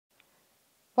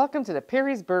Welcome to the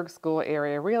Perrysburg School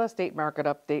Area Real Estate Market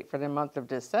Update for the month of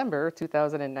December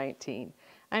 2019.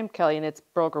 I'm Kelly, and it's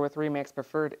broker with RE/MAX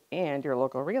Preferred and your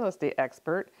local real estate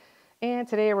expert. And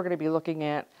today we're going to be looking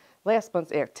at last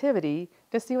month's activity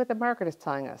to see what the market is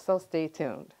telling us, so stay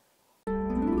tuned.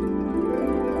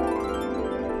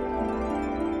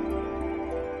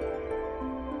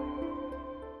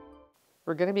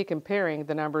 We're going to be comparing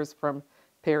the numbers from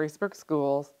Perrysburg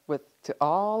Schools to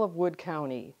all of Wood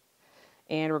County.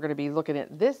 And we're going to be looking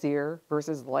at this year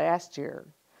versus last year.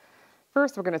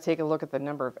 First, we're going to take a look at the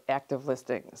number of active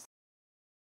listings.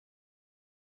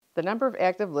 The number of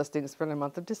active listings for the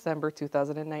month of December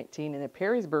 2019 in the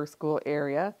Perrysburg School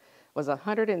area was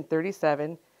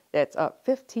 137. That's up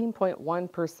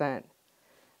 15.1%.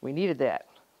 We needed that.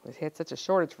 We had such a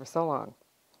shortage for so long.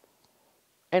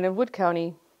 And in Wood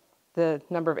County, the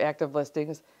number of active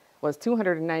listings was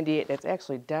 298. That's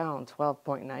actually down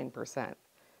 12.9%.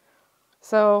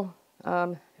 So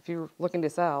if you're looking to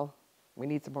sell, we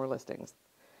need some more listings.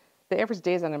 The average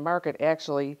days on the market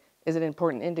actually is an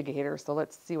important indicator, so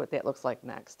let's see what that looks like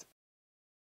next.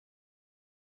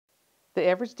 The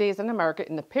average days on the market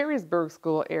in the Perrysburg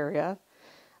School area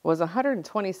was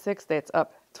 126. That's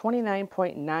up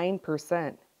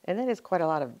 29.9%. And that is quite a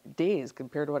lot of days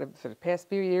compared to what for the past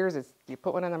few years. You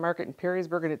put one on the market in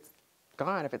Perrysburg and it's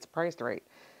gone if it's priced right.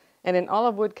 And in all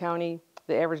of Wood County,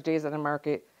 the average days on the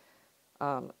market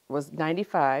was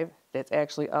 95. That's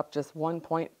actually up just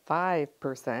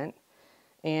 1.5%.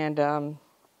 And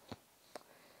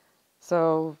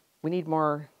so we need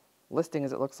more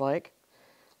listings, it looks like.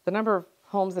 The number of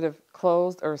homes that have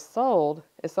closed or sold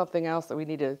is something else that we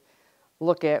need to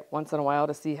look at once in a while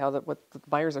to see what the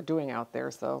buyers are doing out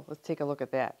there. So let's take a look at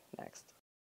that next.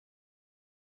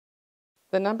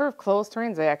 The number of closed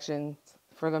transactions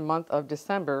for the month of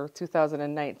December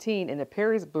 2019 in the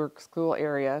Perrysburg School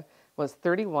area was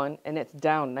 31, and it's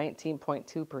down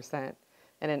 19.2%.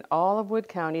 And in all of Wood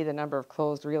County, the number of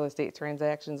closed real estate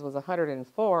transactions was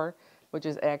 104, which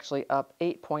is actually up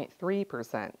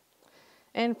 8.3%.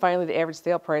 And finally, the average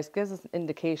sale price gives us an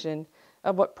indication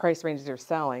of what price ranges they're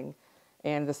selling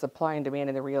and the supply and demand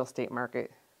in the real estate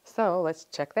market. So let's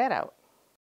check that out.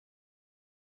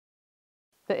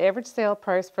 The average sale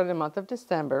price for the month of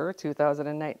December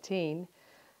 2019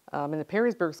 in the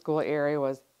Perrysburg School area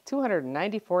was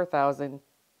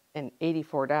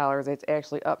 $294,084. It's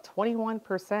actually up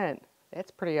 21%. That's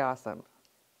pretty awesome.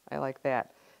 I like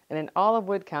that. And in all of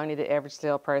Wood County, the average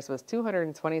sale price was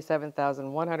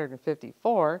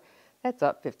 $227,154. That's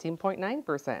up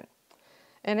 15.9%.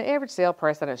 And the average sale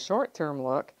price on a short-term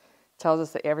look tells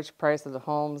us the average price of the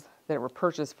homes that were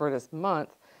purchased for this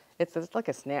month. It's like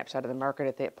a snapshot of the market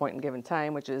at that point in given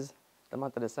time, which is the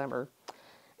month of December.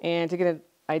 And to get an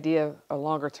idea, a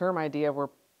longer-term idea of where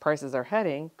prices are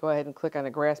heading, go ahead and click on the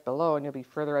graphs below and you'll be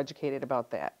further educated about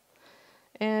that.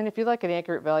 And if you'd like an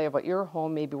accurate value of what your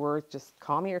home may be worth, just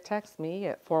call me or text me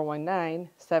at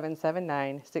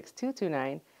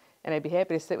 419-779-6229, and I'd be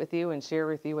happy to sit with you and share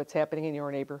with you what's happening in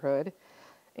your neighborhood.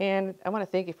 And I want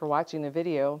to thank you for watching the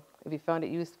video. If you found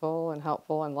it useful and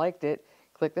helpful and liked it,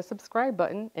 click the subscribe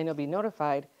button and you'll be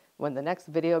notified when the next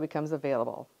video becomes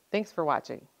available. Thanks for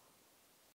watching.